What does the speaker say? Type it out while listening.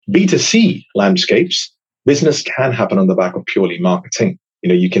B2C landscapes, business can happen on the back of purely marketing.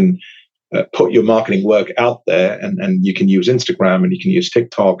 You can put your marketing work out there, and you can use Instagram, and you can use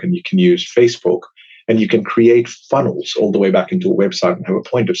TikTok, and you can use Facebook, and you can create funnels all the way back into a website and have a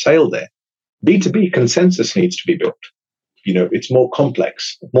point of sale there. B2B consensus needs to be built. It's more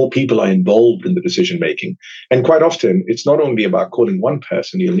complex. More people are involved in the decision making. And quite often, it's not only about calling one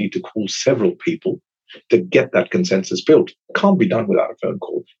person, you'll need to call several people to get that consensus built. It can't be done without a phone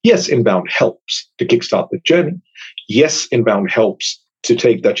call. Yes, inbound helps to kickstart the journey. Yes, inbound helps to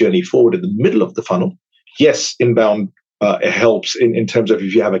take that journey forward in the middle of the funnel. Yes, inbound helps in terms of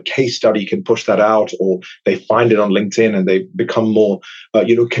if you have a case study, you can push that out, or they find it on LinkedIn and they become more,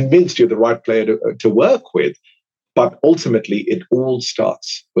 convinced you're the right player to work with. But ultimately, it all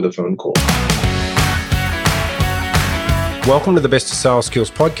starts with a phone call. Welcome to the Best of Sales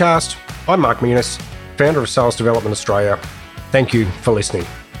Skills podcast. I'm Mark Muniz, founder of Sales Development Australia. Thank you for listening.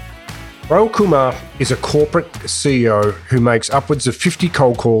 Raul Kumar is a corporate CEO who makes upwards of 50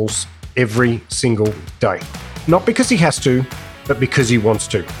 cold calls every single day. Not because he has to, but because he wants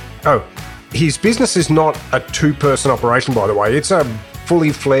to. Oh, his business is not a two-person operation, by the way. It's a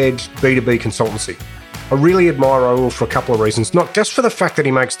fully fledged B2B consultancy. I really admire Raul for a couple of reasons, not just for the fact that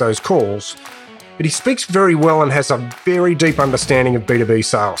he makes those calls, but he speaks very well and has a very deep understanding of B2B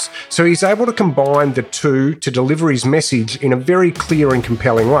sales. So he's able to combine the two to deliver his message in a very clear and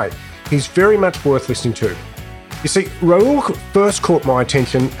compelling way. He's very much worth listening to. You see, Raul first caught my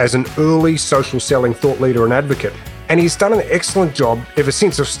attention as an early social selling thought leader and advocate, and he's done an excellent job ever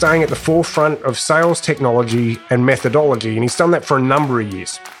since of staying at the forefront of sales technology and methodology, and he's done that for a number of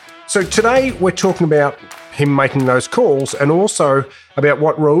years. So today we're talking about him making those calls and also about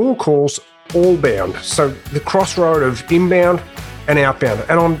what Raul calls all-bound, so the crossroad of inbound and outbound.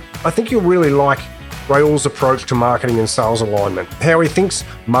 And I think you'll really like Raul's approach to marketing and sales alignment, how he thinks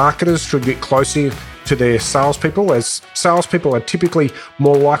marketers should get closer to their salespeople, as salespeople are typically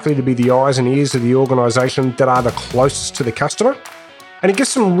more likely to be the eyes and ears of the organisation that are the closest to the customer. And he gives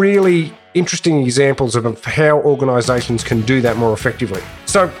some really interesting examples of how organisations can do that more effectively.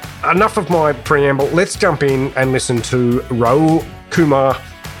 So enough of my preamble. Let's jump in and listen to Raul Kumar,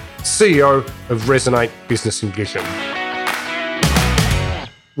 CEO of Resonate Business Ignition.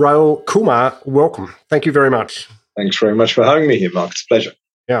 Raul Kumar, welcome. Thank you very much. Thanks very much for having me here, Mark. It's a pleasure.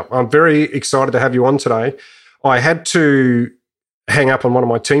 Yeah, I'm very excited to have you on today. I had to hang up on one of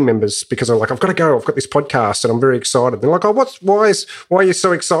my team members because I'm like, I've got to go. I've got this podcast and I'm very excited. They're like, oh, why are you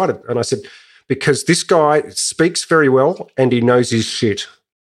so excited? And I said, because this guy speaks very well and he knows his shit.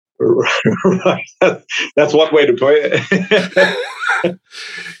 Right. That's one way to put it.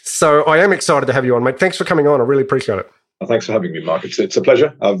 So I am excited to have you on, mate. Thanks for coming on. I really appreciate it. Well, thanks for having me, Mark. It's a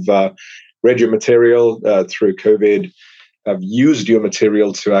pleasure. I've read your material through COVID. I've used your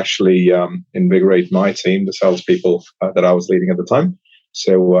material to actually invigorate my team, the salespeople that I was leading at the time.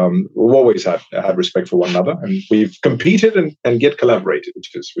 So we've always had respect for one another, and we've competed and yet collaborated,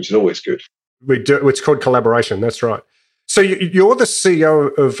 which is always good. We do. It's called collaboration. That's right. So you're the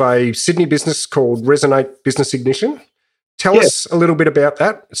CEO of a Sydney business called Resonate Business Ignition. Tell us a little bit about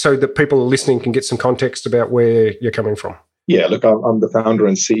that so that people listening can get some context about where you're coming from. Yeah, look, I'm the founder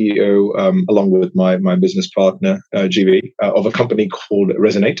and CEO, along with my business partner, GV, of a company called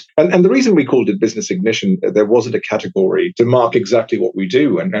Resonate. And the reason we called it Business Ignition, there wasn't a category to mark exactly what we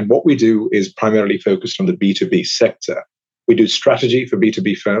do. And what we do is primarily focused on the B2B sector. We do strategy for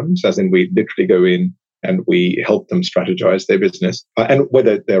B2B firms, as in we literally go in and we help them strategize their business. And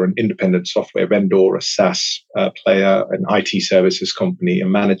whether they're an independent software vendor, a SaaS player, an IT services company, a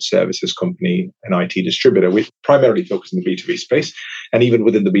managed services company, an IT distributor, we primarily focus in the B2B space, and even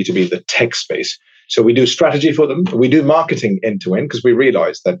within the B2B, the tech space. So we do strategy for them. We do marketing end to end because we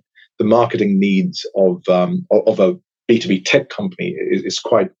realize that the marketing needs of a B2B tech company is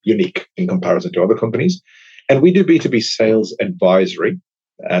quite unique in comparison to other companies. And we do B2B sales advisory.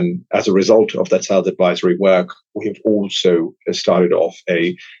 And as a result of that sales advisory work, we have also started off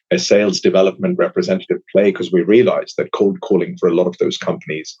a sales development representative play because we realized that cold calling for a lot of those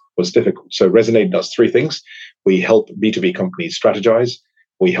companies was difficult. So Resonate does three things. We help B2B companies strategize,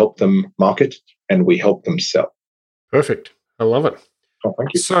 we help them market, and we help them sell. Perfect. I love it. Oh,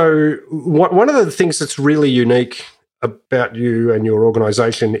 thank you. So one of the things that's really unique about you and your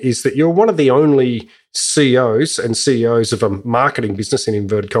organization is that you're one of the only CEOs of a marketing business, in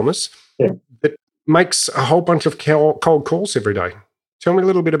inverted commas, that makes a whole bunch of cold calls every day. Tell me a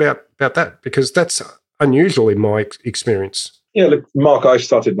little bit about that, because that's unusual in my experience. Yeah, look, Mark, I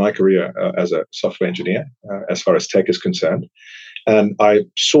started my career as a software engineer, as far as tech is concerned. And I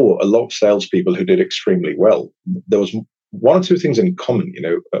saw a lot of salespeople who did extremely well. There was one or two things in common.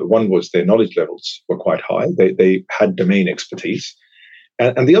 One was their knowledge levels were quite high. They had domain expertise.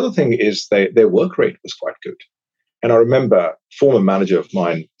 And the other thing is their work rate was quite good. And I remember a former manager of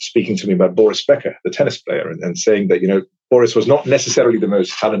mine speaking to me about Boris Becker, the tennis player, and saying that, Boris was not necessarily the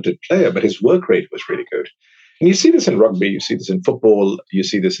most talented player, but his work rate was really good. And you see this in rugby, you see this in football, you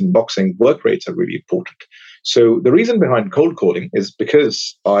see this in boxing. Work rates are really important. So the reason behind cold calling is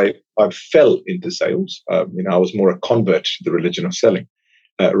because I fell into sales. I was more a convert to the religion of selling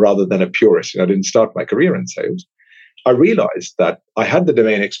rather than a purist. I didn't start my career in sales. I realized that I had the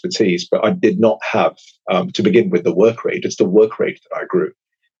domain expertise, but I did not have, to begin with, the work rate. It's the work rate that I grew.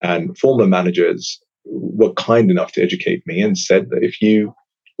 And former managers were kind enough to educate me and said that if you,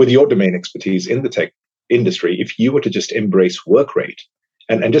 with your domain expertise in the tech industry, if you were to just embrace work rate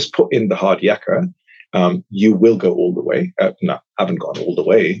and just put in the hard yakka, you will go all the way. No, I haven't gone all the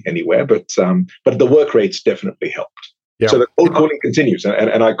way anywhere, but the work rates definitely helped. Yeah. So the cold calling continues.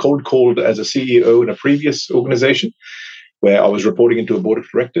 And I cold called as a CEO in a previous organization where I was reporting into a board of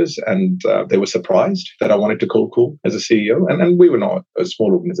directors, and they were surprised that I wanted to cold call as a CEO. And we were not a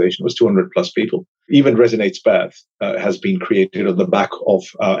small organization. It was 200 plus people. Even Resonate's Bath has been created on the back of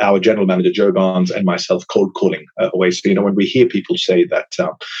our general manager, Joe Barnes, and myself cold calling away. So, when we hear people say that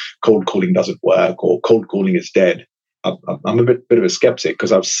cold calling doesn't work or cold calling is dead, I'm a bit of a skeptic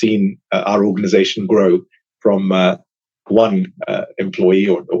because I've seen our organization grow from one employee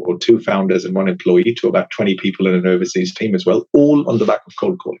or two founders and one employee to about 20 people in an overseas team as well, all on the back of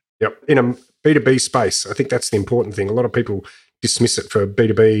cold calling. Yep. In a B2B space, I think that's the important thing. A lot of people dismiss it for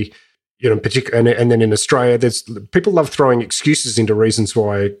B2B, in particular, and then in Australia, people love throwing excuses into reasons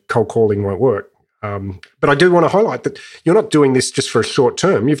why cold calling won't work. But I do want to highlight that you're not doing this just for a short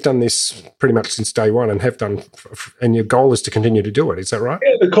term. You've done this pretty much since day one and have done, and your goal is to continue to do it. Is that right?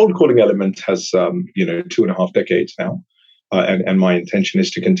 Yeah, the cold calling element has, 2.5 decades now. And my intention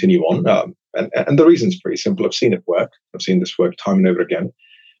is to continue on. And the reason's pretty simple. I've seen it work. I've seen this work time and over again.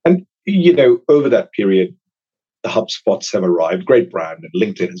 And, over that period, the HubSpots have arrived, great brand, and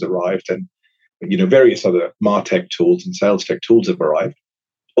LinkedIn has arrived, and, various other MarTech tools and sales tech tools have arrived.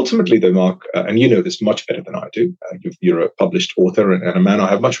 Ultimately, though, Mark, and you know this much better than I do, you're a published author and a man I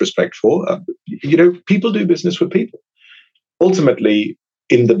have much respect for, people do business with people. Ultimately,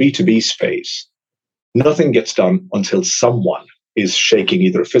 in the B2B space, nothing gets done until someone is shaking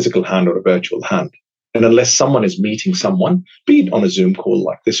either a physical hand or a virtual hand. And unless someone is meeting someone, be it on a Zoom call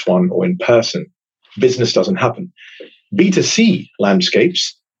like this one or in person, business doesn't happen. B2C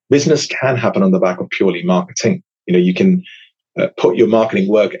landscapes, business can happen on the back of purely marketing. You can put your marketing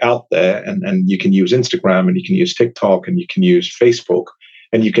work out there and you can use Instagram and you can use TikTok and you can use Facebook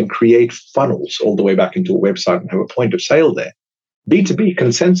and you can create funnels all the way back into a website and have a point of sale there. B2B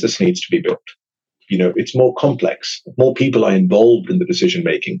consensus needs to be built. It's more complex. More people are involved in the decision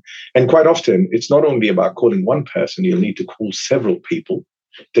making. And quite often, it's not only about calling one person, you'll need to call several people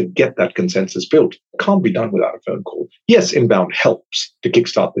to get that consensus built. It can't be done without a phone call. Yes, inbound helps to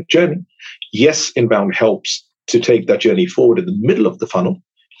kickstart the journey. Yes, inbound helps to take that journey forward in the middle of the funnel.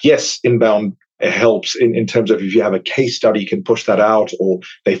 Yes, inbound helps in terms of if you have a case study, you can push that out, or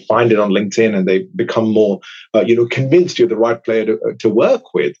they find it on LinkedIn and they become more, convinced you're the right player to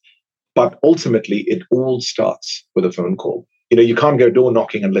work with. But ultimately, it all starts with a phone call. You can't go door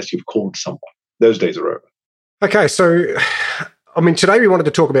knocking unless you've called someone. Those days are over. Okay, so, today we wanted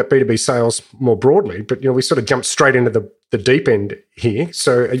to talk about B2B sales more broadly, but, we sort of jumped straight into the deep end here.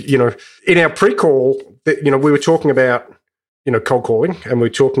 So, in our pre-call, we were talking about, cold calling, and we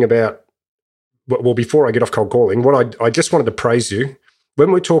were talking about, well, before I get off cold calling, I just wanted to praise you.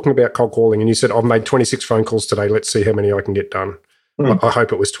 When we're talking about cold calling, and you said, I've made 26 phone calls today, let's see how many I can get done. I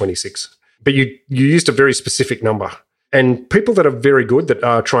hope it was 26. But you used a very specific number. And people that are very good, that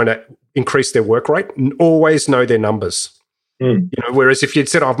are trying to increase their work rate, always know their numbers. Whereas if you'd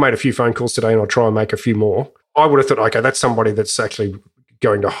said, I've made a few phone calls today and I'll try and make a few more, I would have thought, okay, that's somebody that's actually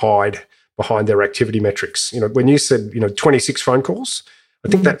going to hide behind their activity metrics. When you said, 26 phone calls, I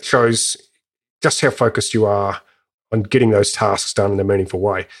think that shows just how focused you are on getting those tasks done in a meaningful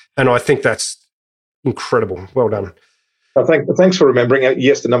way. And I think that's incredible. Well done. Thanks for remembering.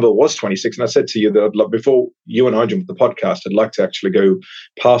 Yes, the number was 26. And I said to you that before you and I jumped the podcast, I'd like to actually go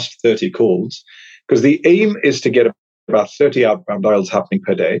past 30 calls, because the aim is to get about 30 outbound dials happening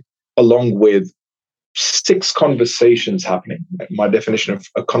per day, along with 6 conversations happening. My definition of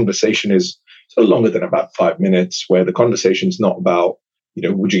a conversation is so longer than about 5 minutes, where the conversation is not about,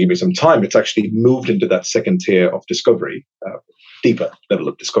 would you give me some time? It's actually moved into that second tier of discovery. deeper level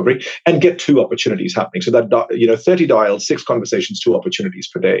of discovery, and get 2 opportunities happening. So that 30 dials, 6 conversations, 2 opportunities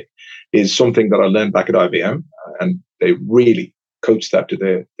per day is something that I learned back at IBM, and they really coach that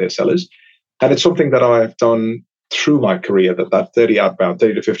to their sellers. And it's something that I've done through my career, that 30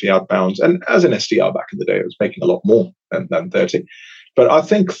 to 50 outbounds. And as an SDR back in the day, I was making a lot more than 30. But I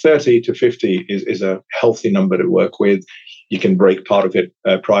think 30 to 50 is a healthy number to work with. You can break part of it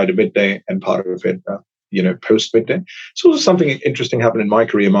prior to midday and part of it post midday. So also something interesting happened in my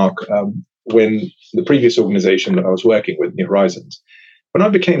career, Mark, when the previous organization that I was working with, New Horizons, when I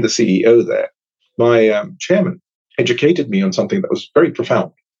became the CEO there, my chairman educated me on something that was very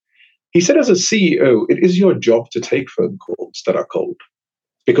profound. He said, as a CEO, it is your job to take phone calls that are cold,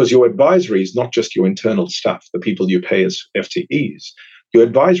 because your advisory is not just your internal staff, the people you pay as FTEs. Your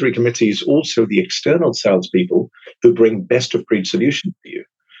advisory committee is also the external salespeople who bring best of breed solutions to you.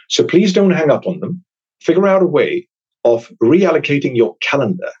 So please don't hang up on them. Figure out a way of reallocating your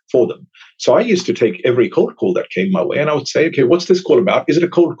calendar for them. So I used to take every cold call that came my way, and I would say, okay, what's this call about? Is it a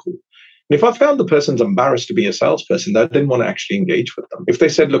cold call? And if I found the person's embarrassed to be a salesperson, I didn't want to actually engage with them. If they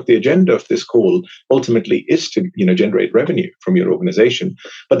said, look, the agenda of this call ultimately is to generate revenue from your organization,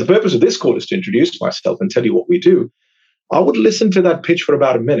 but the purpose of this call is to introduce myself and tell you what we do, I would listen to that pitch for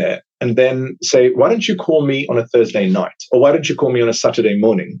about a minute and then say, why don't you call me on a Thursday night? Or why don't you call me on a Saturday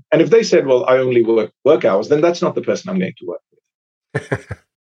morning? And if they said, well, I only work hours, then that's not the person I'm going to work with.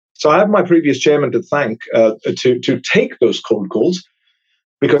 So I have my previous chairman to thank to take those cold calls,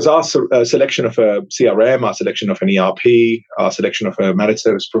 because our selection of a CRM, our selection of an ERP, our selection of a managed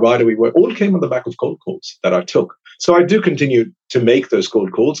service provider, all came on the back of cold calls that I took. So I do continue to make those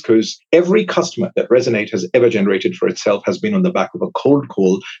cold calls, because every customer that Resonate has ever generated for itself has been on the back of a cold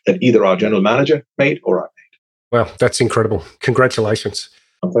call that either our general manager made or I made. Wow, that's incredible. Congratulations.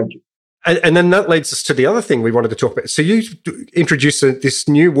 Oh, thank you. And then that leads us to the other thing we wanted to talk about. So you introduced this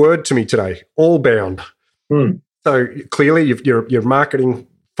new word to me today, all bound. So clearly you're marketing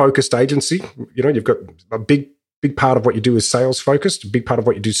focused agency. You've got a big part of what you do is sales focused. A big part of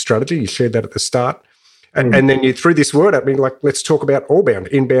what you do is strategy. You shared that at the start. And then you threw this word at me, like, let's talk about all bound,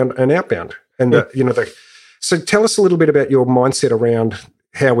 inbound and outbound. And so tell us a little bit about your mindset around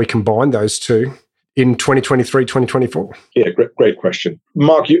how we combine those two in 2023, 2024. Yeah, great question.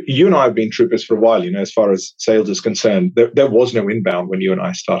 Mark, you and I have been troopers for a while, as far as sales is concerned. There was no inbound when you and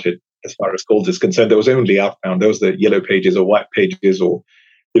I started. As far as calls is concerned, there was only outbound. There was the yellow pages or white pages, or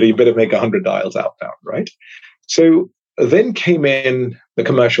you better make 100 dials outbound, right? So then came in the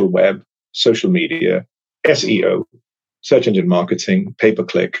commercial web, social media, SEO, search engine marketing,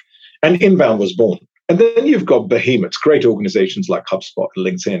 pay-per-click, and inbound was born. And then you've got behemoths, great organizations like HubSpot and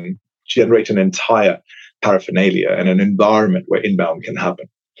LinkedIn generate an entire paraphernalia and an environment where inbound can happen.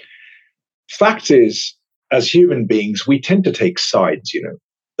 Fact is, as human beings, we tend to take sides,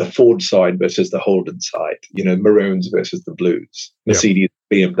 the Ford side versus the Holden side, maroons versus the blues, Mercedes,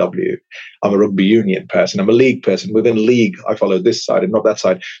 BMW. I'm a rugby union person. I'm a league person. Within league, I follow this side and not that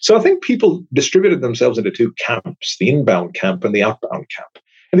side. So I think people distributed themselves into 2 camps, the inbound camp and the outbound camp.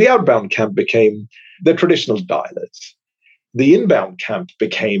 And the outbound camp became the traditional dialers. The inbound camp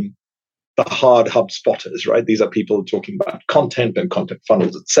became the hard HubSpotters, right? These are people talking about content and content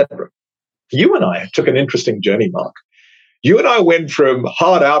funnels, etc. You and I took an interesting journey, Mark. You and I went from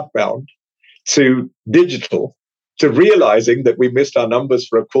hard outbound to digital, to realizing that we missed our numbers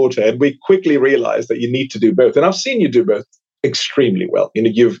for a quarter, and we quickly realized that you need to do both. And I've seen you do both extremely well.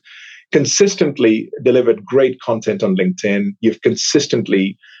 You've consistently delivered great content on LinkedIn. You've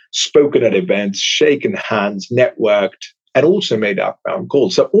consistently spoken at events, shaken hands, networked, and also made outbound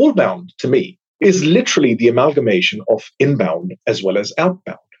calls. So all bound, to me, is literally the amalgamation of inbound as well as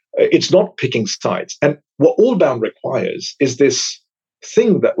outbound. It's not picking sides. And what all bound requires is this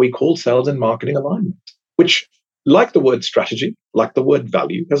thing that we call sales and marketing alignment, which, like the word strategy, like the word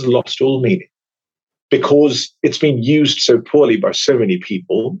value, has lost all meaning because it's been used so poorly by so many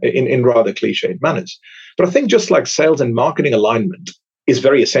people in rather cliched manners. But I think just like sales and marketing alignment is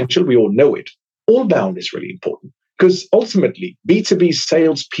very essential, we all know it, all bound is really important, because ultimately B2B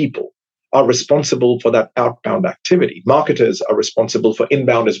salespeople are responsible for that outbound activity. Marketers are responsible for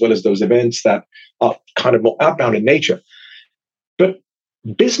inbound as well as those events that are kind of more outbound in nature. But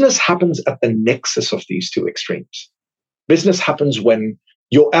business happens at the nexus of these 2 extremes. Business happens when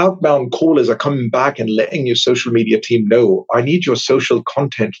your outbound callers are coming back and letting your social media team know, I need your social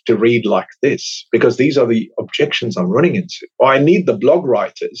content to read like this, because these are the objections I'm running into. Or I need the blog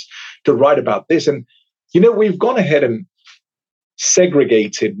writers to write about this. And, we've gone ahead and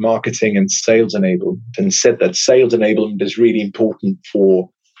segregated marketing and sales enablement and said that sales enablement is really important for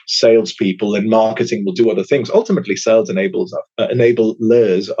salespeople and marketing will do other things. Ultimately, sales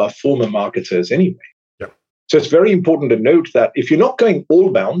enablers are former marketers anyway. Yeah. So it's very important to note that if you're not going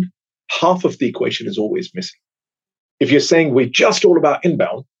all bound, half of the equation is always missing. If you're saying we're just all about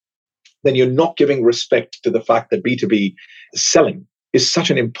inbound, then you're not giving respect to the fact that B2B selling is such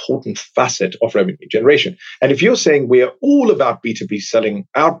an important facet of revenue generation. And if you're saying we are all about B2B selling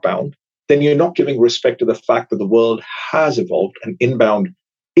outbound, then you're not giving respect to the fact that the world has evolved and inbound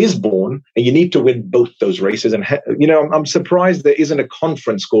is born, and you need to win both those races. And, I'm surprised there isn't a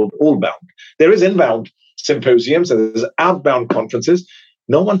conference called All Bound. There is inbound symposiums and there's outbound conferences.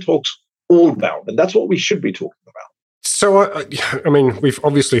 No one talks all bound, and that's what we should be talking about. So, I mean, we've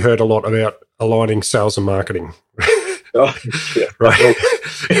obviously heard a lot about aligning sales and marketing. Oh, yeah. Right.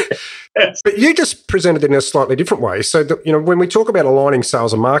 Yes. But you just presented it in a slightly different way. So, when we talk about aligning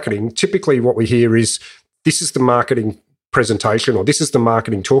sales and marketing, typically what we hear is this is the marketing presentation or this is the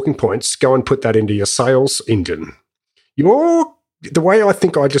marketing talking points. Go and put that into your sales engine. The way I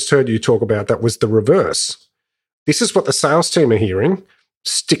think I just heard you talk about that was the reverse. This is what the sales team are hearing.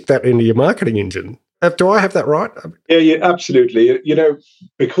 Stick that into your marketing engine. Do I have that right? Yeah, absolutely.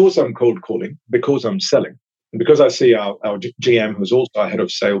 Because I'm cold calling, because I'm selling, and because I see our GM, who's also our head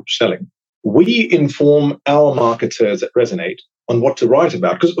of sales selling, we inform our marketers at Resonate on what to write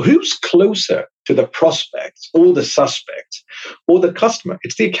about. Because who's closer to the prospects or the suspect or the customer?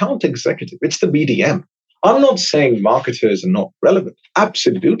 It's the account executive. It's the BDM. I'm not saying marketers are not relevant.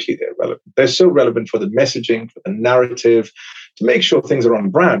 Absolutely, they're relevant. They're so relevant for the messaging, for the narrative, to make sure things are on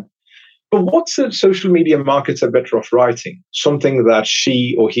brand. But what's a social media marketer better off writing? Something that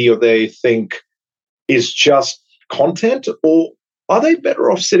she or he or they think is just content? Or are they better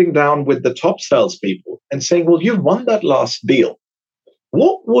off sitting down with the top salespeople and saying, well, you've won that last deal.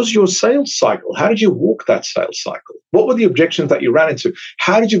 What was your sales cycle? How did you walk that sales cycle? What were the objections that you ran into?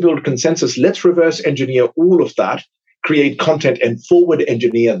 How did you build consensus? Let's reverse engineer all of that, create content, and forward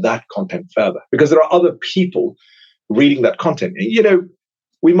engineer that content further. Because there are other people reading that content.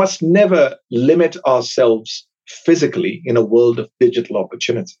 We must never limit ourselves physically in a world of digital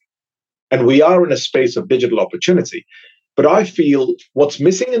opportunity. And we are in a space of digital opportunity. But I feel what's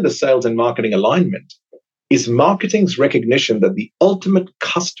missing in the sales and marketing alignment is marketing's recognition that the ultimate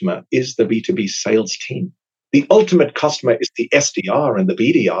customer is the B2B sales team. The ultimate customer is the SDR and the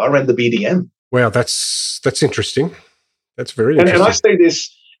BDR and the BDM. Wow, that's interesting. That's very interesting. And I say this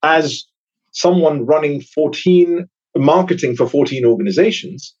as someone running marketing for 14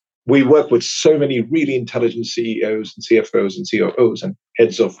 organizations. We work with so many really intelligent CEOs and CFOs and COOs and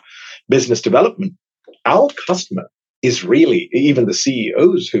heads of business development. Our customer is really, even the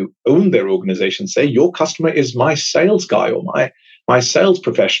CEOs who own their organization say, your customer is my sales guy or my sales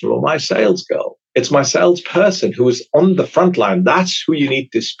professional or my sales girl. It's my salesperson who is on the front line. That's who you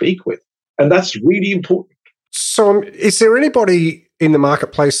need to speak with. And that's really important. So is there anybody in the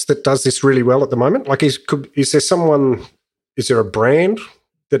marketplace that does this really well at the moment? Like, is there a brand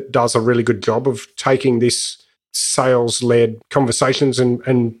that does a really good job of taking this sales-led conversations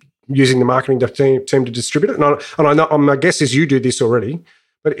and using the marketing team to distribute it? And I know, my guess is you do this already,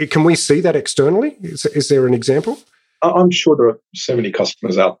 but can we see that externally? Is there an example? I'm sure there are so many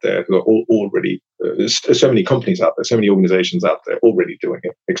customers out there who are already, so many companies out there, so many organizations out there already doing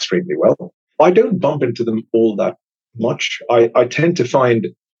it extremely well. I don't bump into them all that much. I tend to find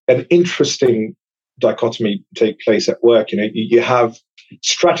an interesting dichotomy take place at work. You have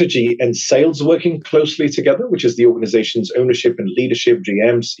strategy and sales working closely together, which is the organization's ownership and leadership,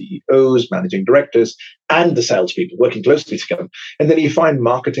 GMs, CEOs, managing directors, and the salespeople working closely together. And then you find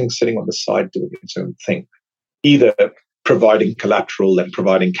marketing sitting on the side doing its own thing, either providing collateral and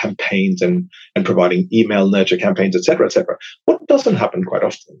providing campaigns and providing email nurture campaigns, et cetera, et cetera. What doesn't happen quite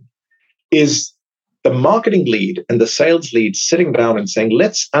often is the marketing lead and the sales lead sitting down and saying,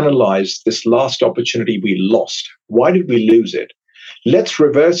 let's analyze this last opportunity we lost. Why did we lose it? Let's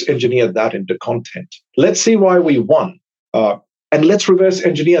reverse engineer that into content. Let's see why we won. And let's reverse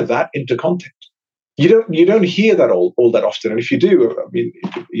engineer that into content. You don't hear that all that often. And if you do, I mean,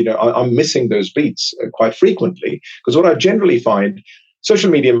 I'm missing those beats quite frequently, because what I generally find,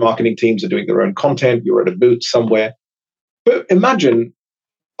 social media marketing teams are doing their own content. You're at a booth somewhere. But imagine,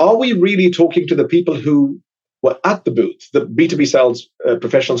 are we really talking to the people who were at the booth, the B2B sales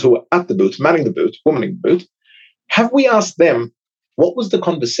professionals who were at the booth, manning the booth, womaning the booth? Have we asked them, what was the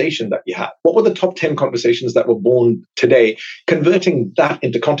conversation that you had? What were the top 10 conversations that were born today? Converting that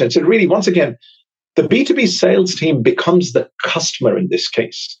into content. So really, once again, the B2B sales team becomes the customer in this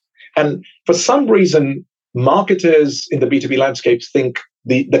case. And for some reason, marketers in the B2B landscape think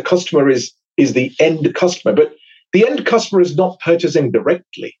the customer is the end customer. But the end customer is not purchasing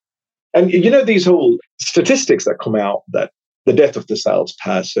directly. And these whole statistics that come out that the death of the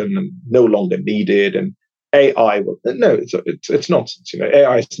salesperson and no longer needed, and AI will, no, it's nonsense.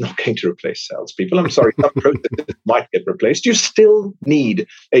 AI is not going to replace salespeople. I'm sorry, some processes might get replaced. You still need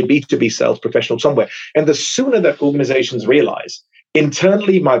a B2B sales professional somewhere. And the sooner that organizations realize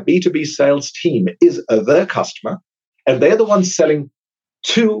internally, my B2B sales team is their customer, and they're the ones selling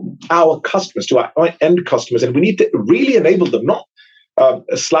to our customers, to our end customers, and we need to really enable them, not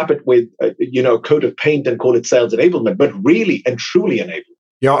slap it with a coat of paint and call it sales enablement, but really and truly enable.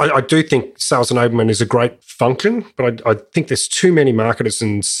 Yeah, I do think sales enablement is a great function, but I think there's too many marketers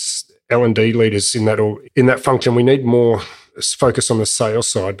and L&D leaders in that function. We need more focus on the sales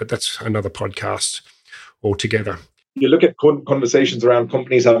side, but that's another podcast altogether. You look at conversations around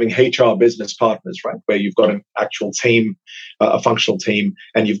companies having HR business partners, right? Where you've got an actual team, a functional team,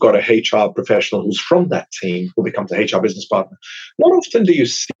 and you've got a HR professional who's from that team who becomes a HR business partner. Not often do you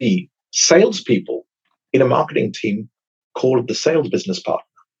see salespeople in a marketing team called the sales business partner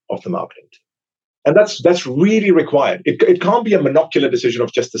of the marketing team. And that's really required. It can't be a monocular decision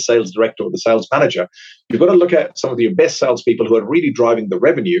of just the sales director or the sales manager. You've got to look at some of your best salespeople who are really driving the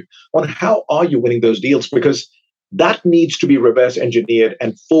revenue on how are you winning those deals, because that needs to be reverse engineered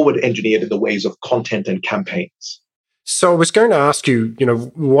and forward engineered in the ways of content and campaigns. So I was going to ask you,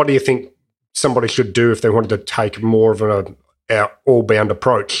 what do you think somebody should do if they wanted to take more of an all-bound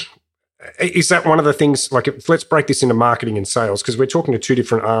approach? Is that one of the things, like, let's break this into marketing and sales, because we're talking to two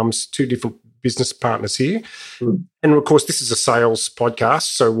different arms, two different business partners here. And of course, this is a sales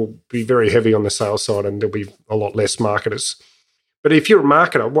podcast, so we'll be very heavy on the sales side and there'll be a lot less marketers. But if you're a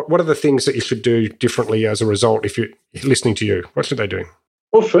marketer, what are the things that you should do differently as a result if you're listening to you? What should they do?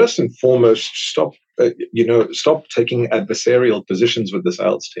 Well, first and foremost, stop taking adversarial positions with the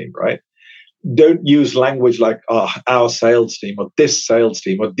sales team, right? Don't use language like our sales team or this sales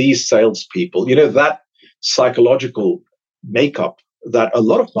team or these salespeople. That psychological makeup that a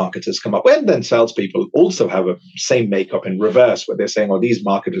lot of marketers come up with, and then salespeople also have a same makeup in reverse, where they're saying, these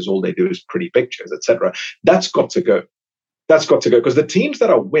marketers, all they do is pretty pictures, etc. That's got to go. That's got to go, because the teams that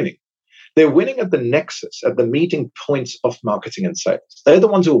are winning, they're winning at the nexus, at the meeting points of marketing and sales. They're the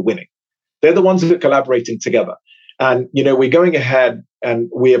ones who are winning. They're the ones who are collaborating together. And, we're going ahead and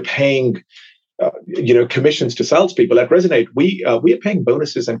we are paying, commissions to salespeople. At Resonate, we are paying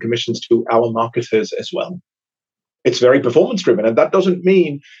bonuses and commissions to our marketers as well. It's very performance driven. And that doesn't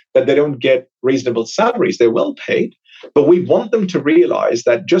mean that they don't get reasonable salaries. They're well paid. But we want them to realize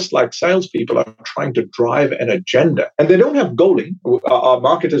that just like salespeople are trying to drive an agenda, and they don't have goaling, our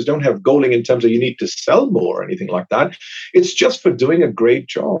marketers don't have goaling in terms of you need to sell more or anything like that. It's just for doing a great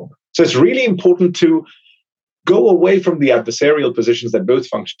job. So it's really important to go away from the adversarial positions that both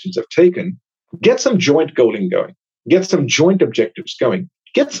functions have taken, get some joint goaling going, get some joint objectives going,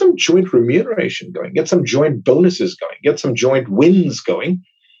 get some joint remuneration going, get some joint bonuses going, get some joint wins going,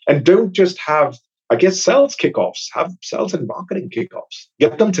 and don't just have sales kickoffs, have sales and marketing kickoffs.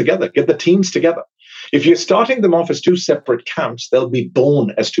 Get them together, get the teams together. If you're starting them off as two separate camps, they'll be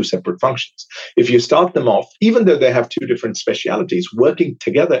born as two separate functions. If you start them off, even though they have two different specialities, working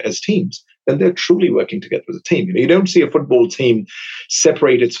together as teams, then they're truly working together as a team. You don't see a football team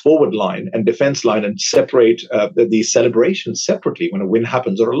separate its forward line and defense line and separate the celebrations separately when a win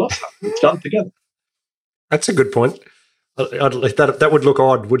happens or a loss happens. It's done together. That's a good point. That would look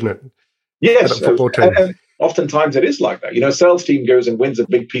odd, wouldn't it? Yes, and oftentimes it is like that. A sales team goes and wins a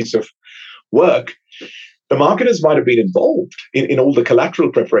big piece of work. The marketers might have been involved in all the collateral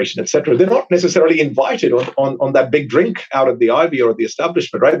preparation, etc. They're not necessarily invited on that big drink out at the Ivy or at the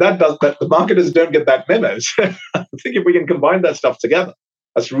establishment, right? That the marketers don't get that memo. So I think if we can combine that stuff together,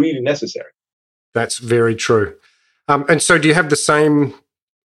 that's really necessary. That's very true. And so, do you have the same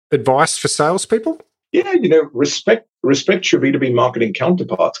advice for salespeople? Yeah, respect your B2B marketing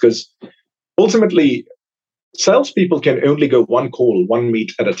counterparts, because ultimately, salespeople can only go one call, one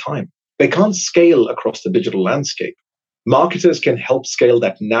meet at a time. They can't scale across the digital landscape. Marketers can help scale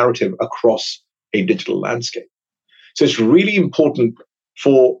that narrative across a digital landscape. So it's really important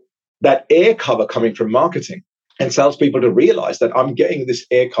for that air cover coming from marketing and salespeople to realize that I'm getting this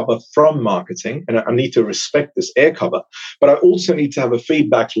air cover from marketing and I need to respect this air cover. But I also need to have a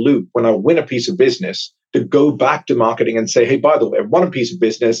feedback loop when I win a piece of business to go back to marketing and say, hey, by the way, I won a piece of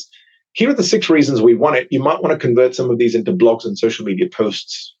business. Here are the 6 reasons we won it. You might want to convert some of these into blogs and social media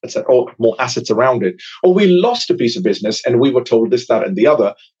posts, etc., or more assets around it. Or we lost a piece of business and we were told this, that, and the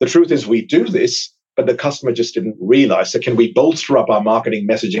other. The truth is we do this, but the customer just didn't realize. So can we bolster up our marketing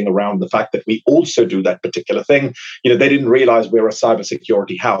messaging around the fact that we also do that particular thing? They didn't realize we're a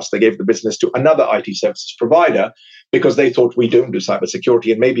cybersecurity house. They gave the business to another IT services provider, because they thought we don't do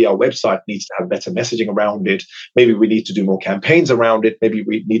cybersecurity and maybe our website needs to have better messaging around it. Maybe we need to do more campaigns around it. Maybe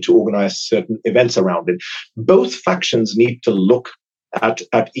we need to organize certain events around it. Both factions need to look at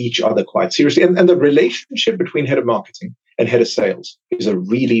each other quite seriously. And the relationship between head of marketing and head of sales is a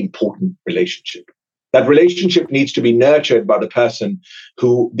really important relationship. That relationship needs to be nurtured by the person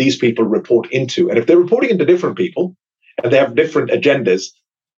who these people report into. And if they're reporting into different people and they have different agendas,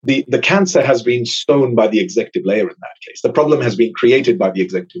 the cancer has been sown by the executive layer in that case. The problem has been created by the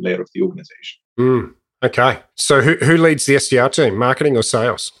executive layer of the organization. Okay. So who leads the SDR team, marketing or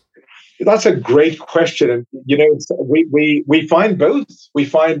sales? That's a great question. And, we find both. We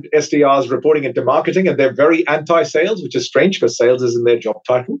find SDRs reporting into marketing and they're very anti-sales, which is strange because sales isn't their job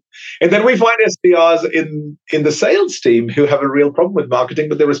title. And then we find SDRs in the sales team who have a real problem with marketing,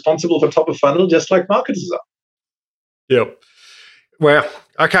 but they're responsible for top of funnel just like marketers are. Yep. Well,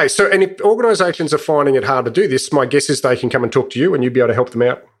 okay. So, and if organizations are finding it hard to do this, my guess is they can come and talk to you and you'd be able to help them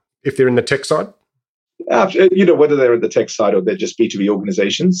out if they're in the tech side? Whether they're in the tech side or they're just B2B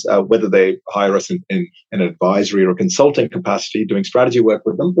organizations, whether they hire us in an advisory or consulting capacity, doing strategy work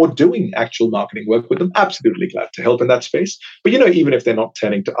with them or doing actual marketing work with them, absolutely glad to help in that space. But, even if they're not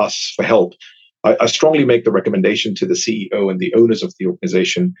turning to us for help, I strongly make the recommendation to the CEO and the owners of the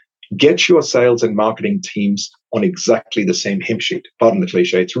organization, get your sales and marketing teams on exactly the same hymn sheet. Pardon the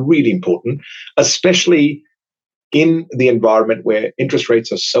cliche. It's really important, especially in the environment where interest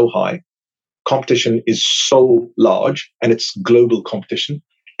rates are so high. Competition is so large and it's global competition.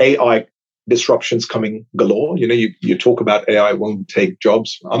 AI disruptions coming galore. You talk about AI won't take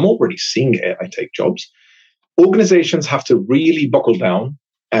jobs. I'm already seeing AI take jobs. Organizations have to really buckle down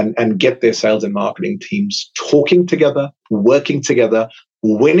and get their sales and marketing teams talking together, working together,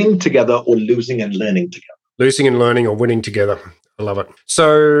 winning together, or losing and learning together. Losing and learning or winning together. I love it.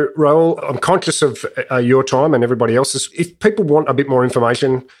 So, Raul, I'm conscious of your time and everybody else's. If people want a bit more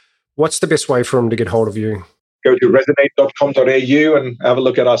information, what's the best way for them to get hold of you? Go to resonate.com.au and have a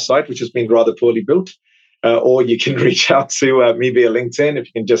look at our site, which has been rather poorly built. Or you can reach out to me via LinkedIn. If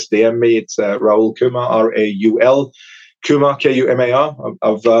you can just DM me, it's Raul Kumar, Raul Kumar, Kumar.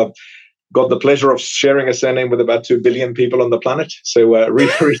 I've got the pleasure of sharing a surname with about 2 billion people on the planet. So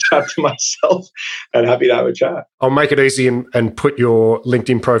reach out to myself and happy to have a chat. I'll make it easy and put your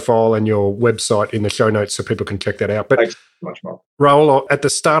LinkedIn profile and your website in the show notes so people can check that out. But thanks so much, Mark. Raul, at the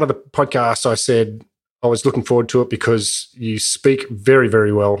start of the podcast, I said I was looking forward to it because you speak very,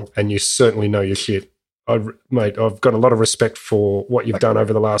 very well and you certainly know your shit. Mate, I've got a lot of respect for what you've done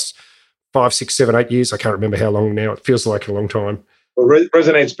over the last 5, 6, 7, 8 years. I can't remember how long now. It feels like a long time. Well,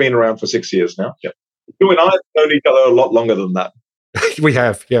 Resonate's been around for 6 years now. Yeah. You and I have known each other a lot longer than that. We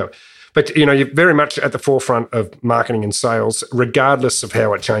have, yeah. But, you're very much at the forefront of marketing and sales, regardless of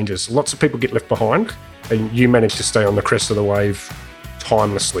how it changes. Lots of people get left behind, and you manage to stay on the crest of the wave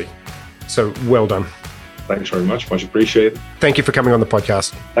timelessly. So, well done. Thanks very much. Much appreciated. Thank you for coming on the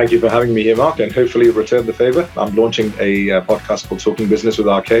podcast. Thank you for having me here, Mark, and hopefully you'll return the favor. I'm launching a podcast called Talking Business with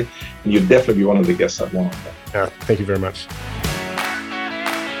RK, and you'll definitely be one of the guests that want. Thank you very much.